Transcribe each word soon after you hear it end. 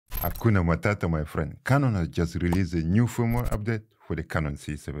Hakuna Matata, my friend. Canon has just released a new firmware update for the Canon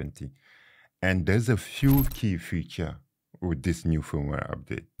C70. And there's a few key features with this new firmware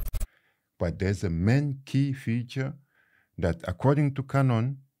update. But there's a main key feature that, according to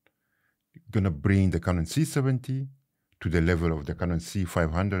Canon, gonna bring the Canon C70 to the level of the Canon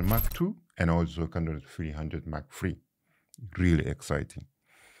C500 Mark II and also Canon 300 Mark III. Really exciting.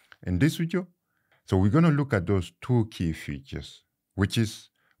 In this video, so we're gonna look at those two key features, which is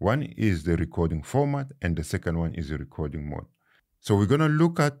one is the recording format and the second one is the recording mode. So we're gonna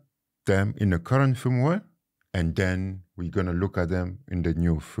look at them in the current firmware, and then we're gonna look at them in the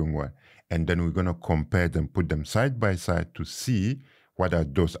new firmware, and then we're gonna compare them, put them side by side to see what are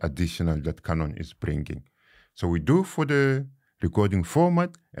those additional that Canon is bringing. So we do for the recording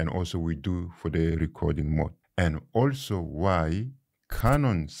format, and also we do for the recording mode, and also why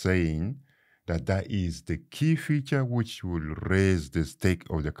Canon saying that that is the key feature which will raise the stake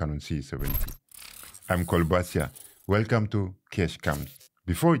of the Canon C70. I'm Kolbasia. Welcome to Cash Cams.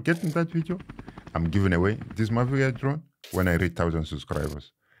 Before we get into that video, I'm giving away this Maverick drone when I reach 1,000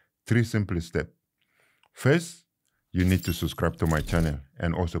 subscribers. 3 simple steps. First, you need to subscribe to my channel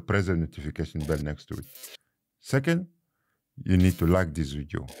and also press the notification bell next to it. Second, you need to like this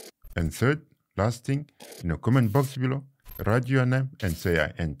video. And third, last thing, in the comment box below, write your name and say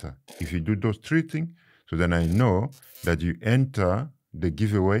I enter. If you do those 3 things, so then I know that you enter the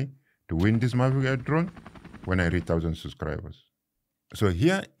giveaway to win this Maverick drone when I reach 1,000 subscribers. So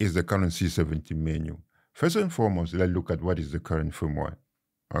here is the Canon C70 menu. First and foremost, let's look at what is the current firmware.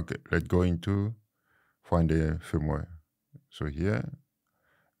 Okay, let's go into find the firmware. So here,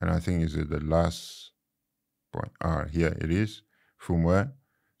 and I think is the last point. Here it is, firmware.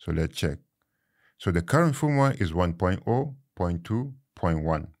 So let's check. So the current firmware is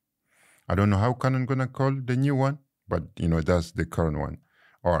 1.0.2.1. I don't know how Canon gonna call the new one, but you know, that's the current one.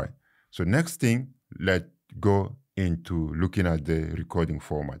 All right, so next thing, let's go into looking at the recording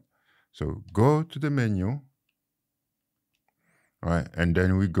format. So go to the menu, all right, and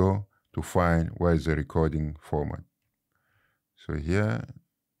then we go to find where is the recording format. So here,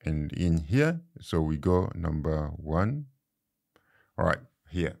 and in here, so we go number 1. All right,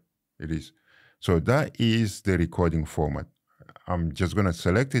 here it is. So that is the recording format. I'm just gonna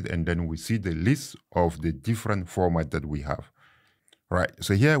select it and then we see the list of the different format that we have. All right,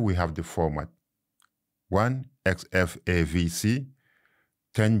 so here we have the format. 1 XFAVC,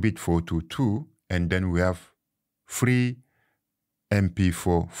 10-bit 422, and then we have 3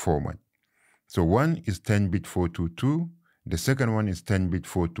 MP4 format. So one is 10-bit 422, the second one is 10-bit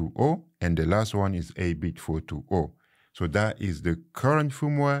 420, and the last one is 8-bit 420. So that is the current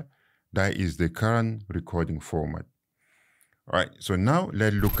firmware, that is the current recording format. All right, so now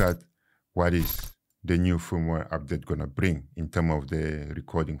let's look at what is the new firmware update gonna bring in terms of the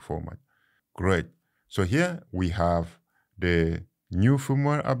recording format. Great. So here we have the new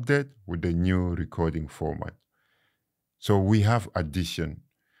firmware update with the new recording format. So we have addition.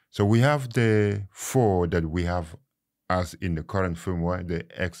 So we have the 4 that we have as in the current firmware, the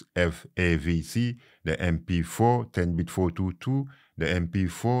XFAVC, the MP4 10-bit 422, the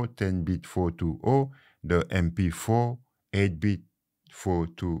MP4 10-bit 420, the MP4 8-bit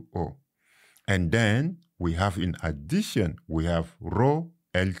 420. And then we have in addition, we have RAW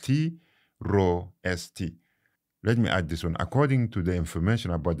LT, RAW ST. Let me add this one. According to the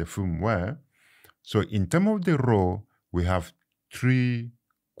information about the firmware, so in terms of the RAW, we have 3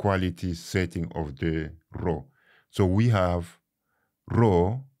 quality setting of the RAW. So we have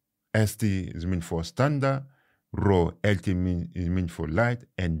RAW, ST is meant for standard, RAW LT is meant for light,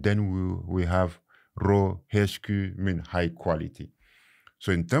 and then we have RAW HQ mean high quality.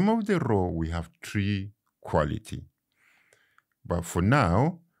 So in terms of the RAW, we have 3 quality. But for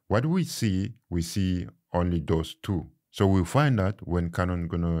now, what we see only those 2. So we'll find out when Canon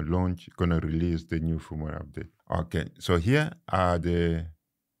gonna release the new firmware update. Okay, so here are the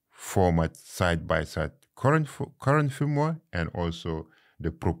format side by side, current firmware and also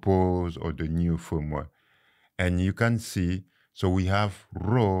the proposed or the new firmware. And you can see, so we have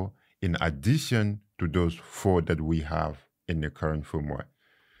RAW in addition to those 4 that we have in the current firmware.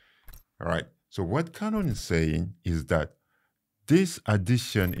 All right, so what Canon is saying is that this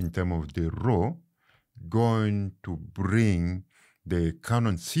addition in terms of the RAW going to bring the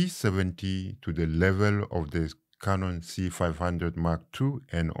Canon C70 to the level of the Canon C500 Mark II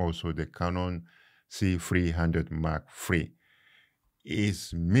and also the Canon C300 Mark III.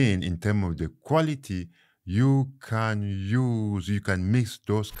 It means in terms of the quality, you can mix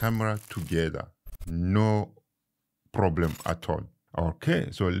those cameras together, no problem at all. Okay,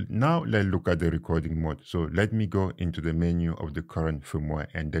 so now let's look at the recording mode. So let me go into the menu of the current firmware,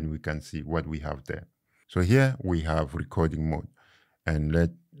 and then we can see what we have there. So here we have recording mode, and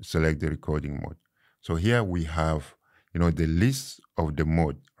let's select the recording mode. So here we have, the list of the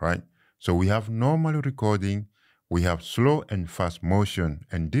mode, right? So we have normal recording, we have slow and fast motion,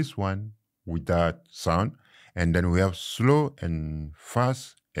 and this one without sound, and then we have slow and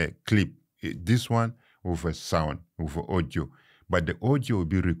fast clip. This one with a sound, with audio, but the audio will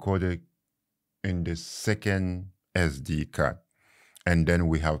be recorded in the second SD card, and then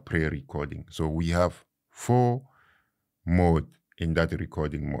we have pre-recording. So we have 4 modes in that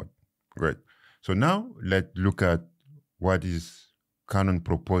recording mode. Great. So now let's look at what is Canon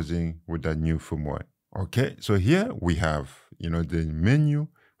proposing with that new firmware. Okay, so here we have, the menu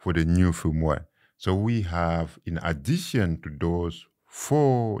for the new firmware. So we have, in addition to those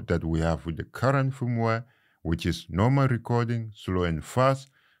 4 that we have with the current firmware, which is normal recording, slow and fast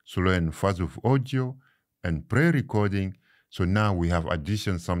with audio, and pre-recording. So now we have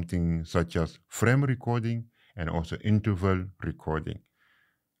addition something such as frame recording and also interval recording.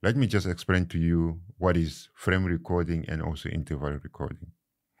 Let me just explain to you what is frame recording and also interval recording.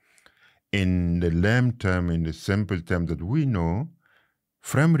 In the lame term, in the simple term that we know,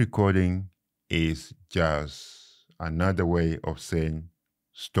 frame recording is just another way of saying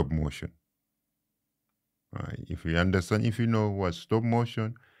stop motion. If you understand, if you know what stop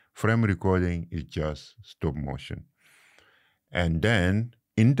motion, frame recording is just stop motion. And then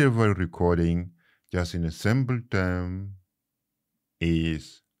interval recording, just in a simple term,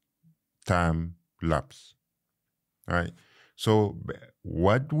 is time lapse. Right? So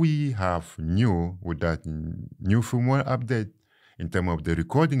what we have new with that new firmware update in terms of the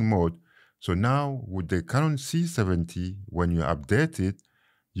recording mode, so now with the Canon C70, when you update it,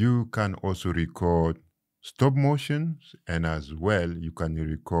 you can also record stop motions, and as well, you can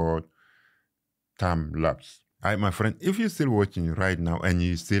record time lapse. All right, my friend, if you're still watching right now and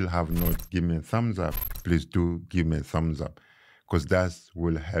you still have not given me a thumbs up, please do give me a thumbs up, because that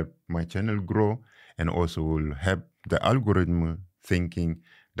will help my channel grow and also will help the algorithm thinking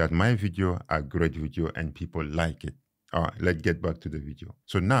that my video are great video and people like it. All right, let's get back to the video.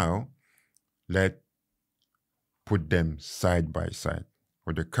 So now, let's put them side by side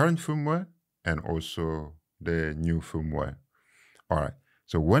with the current firmware and also the new firmware. All right,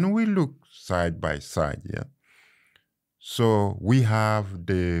 so when we look side by side, so we have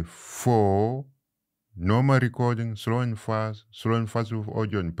the 4 normal recording, slow and fast with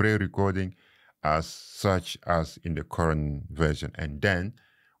audio, and pre-recording as such as in the current version. And then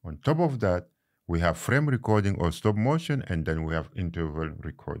on top of that, we have frame recording or stop motion, and then we have interval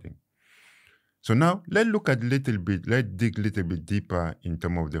recording. So now let's look at let's dig a little bit deeper in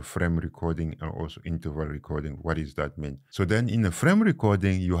terms of the frame recording and also interval recording. What does that mean? So then in the frame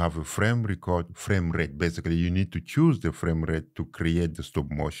recording, you have a frame rate. Basically, you need to choose the frame rate to create the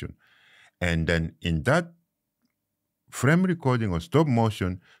stop motion. And then in that frame recording or stop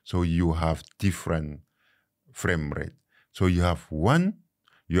motion, so you have different frame rate. So you have 1,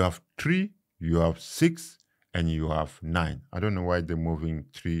 you have 3, you have 6, and you have 9. I don't know why they're moving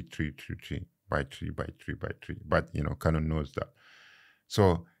 3, 3, 3, 3. By 3, by 3, by 3, but Canon knows that.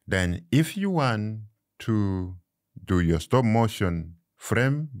 So then if you want to do your stop motion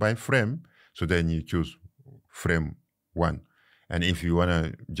frame by frame, so then you choose frame 1. And if you want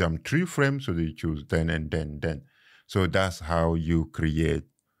to jump 3 frames, so you choose then and then. So that's how you create,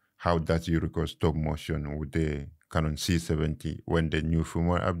 how does you record stop motion with the Canon C70 when the new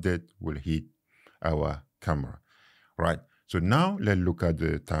firmware update will hit our camera, right? So now let's look at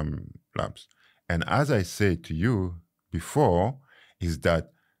the time lapse. And as I said to you before, is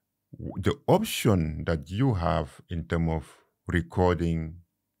that the option that you have in terms of recording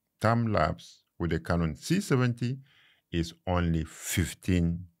time lapse with the Canon C70 is only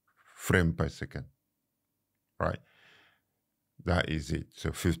 15 frames per second, right? That is it.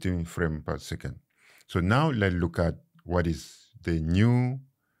 So 15 frames per second. So now let's look at what is the new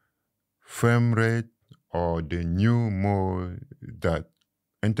frame rate or the new mode that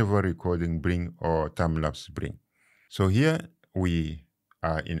interval recording bring or time-lapse bring. So here we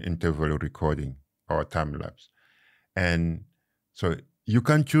are in interval recording or time-lapse. And so you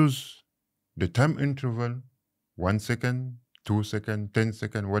can choose the time interval, 1 second, 2 seconds, 10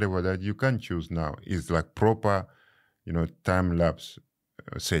 seconds, whatever that you can choose now. Is like proper, time-lapse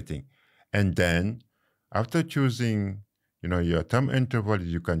setting. And then after choosing, your time interval,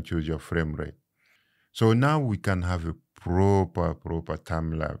 you can choose your frame rate. So now we can have a proper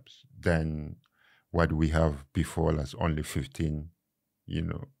time lapse than what we have before as only 15,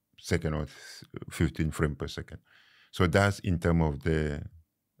 second or 15 frames per second. So that's in terms of the,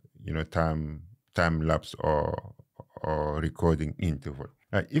 time lapse or recording interval.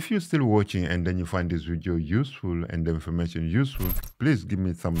 If you're still watching and then you find this video useful and the information useful, please give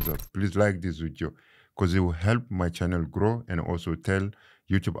me a thumbs up. Please like this video because it will help my channel grow and also tell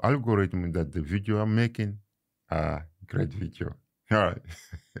YouTube algorithm that the video I'm making a great video. All right.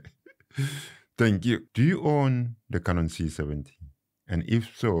 Thank you. Do you own the Canon C70? And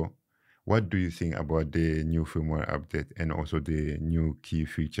if so, what do you think about the new firmware update and also the new key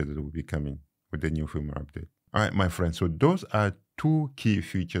features that will be coming with the new firmware update? All right, my friends. So those are two key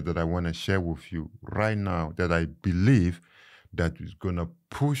features that I want to share with you right now that I believe that is going to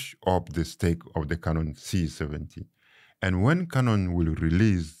push up the stake of the Canon C70. And when Canon will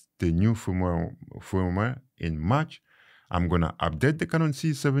release the new firmware in March, I'm going to update the Canon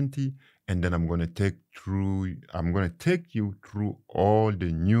C70, and then I'm going to take you through all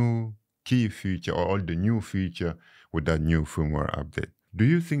the new key feature or all the new feature with that new firmware update. Do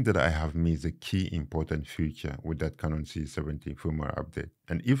you think that I have missed a key important feature with that Canon C70 firmware update?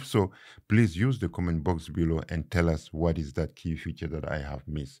 And if so, please use the comment box below and tell us what is that key feature that I have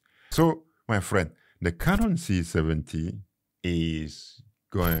missed. So, my friend, the Canon C70 is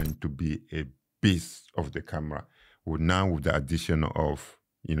going to be a beast of the camera. Now with the addition of,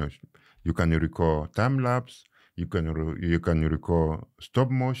 you can record time lapse, you can record stop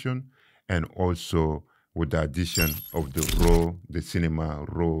motion, and also with the addition of the cinema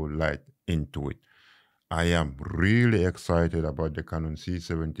raw light into it. I am really excited about the Canon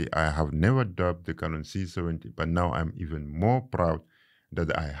C70. I have never dubbed the Canon C70, but now I'm even more proud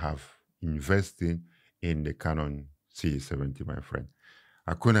that I have invested in the Canon C70, my friend.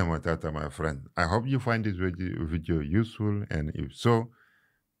 Hakuna Matata, my friend. I hope you find this video useful, and if so,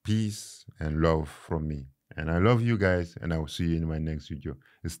 peace and love from me. And I love you guys, and I will see you in my next video.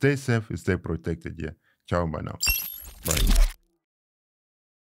 Stay safe, stay protected, yeah. Ciao, bye now. Bye.